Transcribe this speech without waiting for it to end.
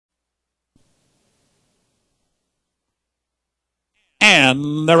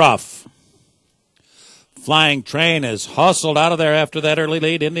And they're off. Flying Train is hustled out of there after that early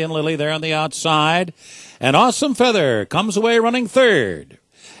lead. Indian Lily there on the outside. And Awesome Feather comes away running third.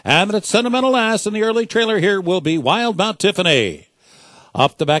 And it's Sentimental Last, and the early trailer here will be Wild Mount Tiffany.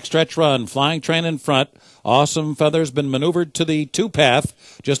 Up the backstretch run, Flying Train in front. Awesome Feather's been maneuvered to the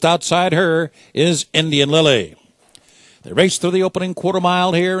two-path. Just outside her is Indian Lily. They race through the opening quarter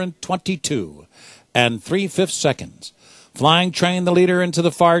mile here in 22 and 3/5 seconds. Flying Train the leader into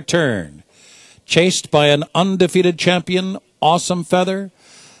the far turn. Chased by an undefeated champion, Awesome Feather.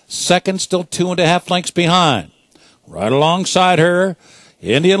 Second, still 2.5 lengths behind. Right alongside her,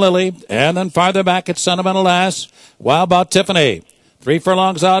 Indian Lily, and then farther back it's Sentimental Last. Wild Mount Tiffany. 3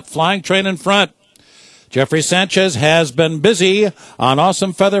 furlongs out, Flying Train in front. Jeffrey Sanchez has been busy on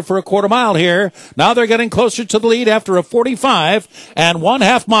Awesome Feather for a quarter mile here. Now they're getting closer to the lead after a 45 and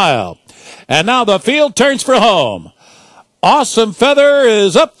 1/2 mile. And now the field turns for home. Awesome Feather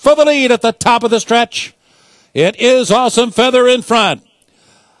is up for the lead at the top of the stretch. It is Awesome Feather in front.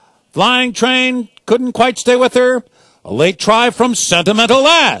 Flying Train couldn't quite stay with her. A late try from Sentimental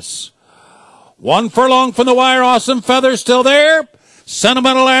Last. 1 furlong from the wire. Awesome Feather still there.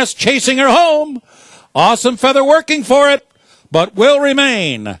 Sentimental Last chasing her home. Awesome Feather working for it, but will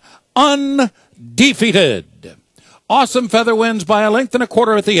remain undefeated. Awesome Feather wins by 1.25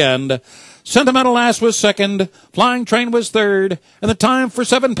 lengths at the end. Sentimental Last was second. Flying Train was third. And the time for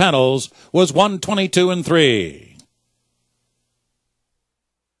 7 panels was 1:22 and 3.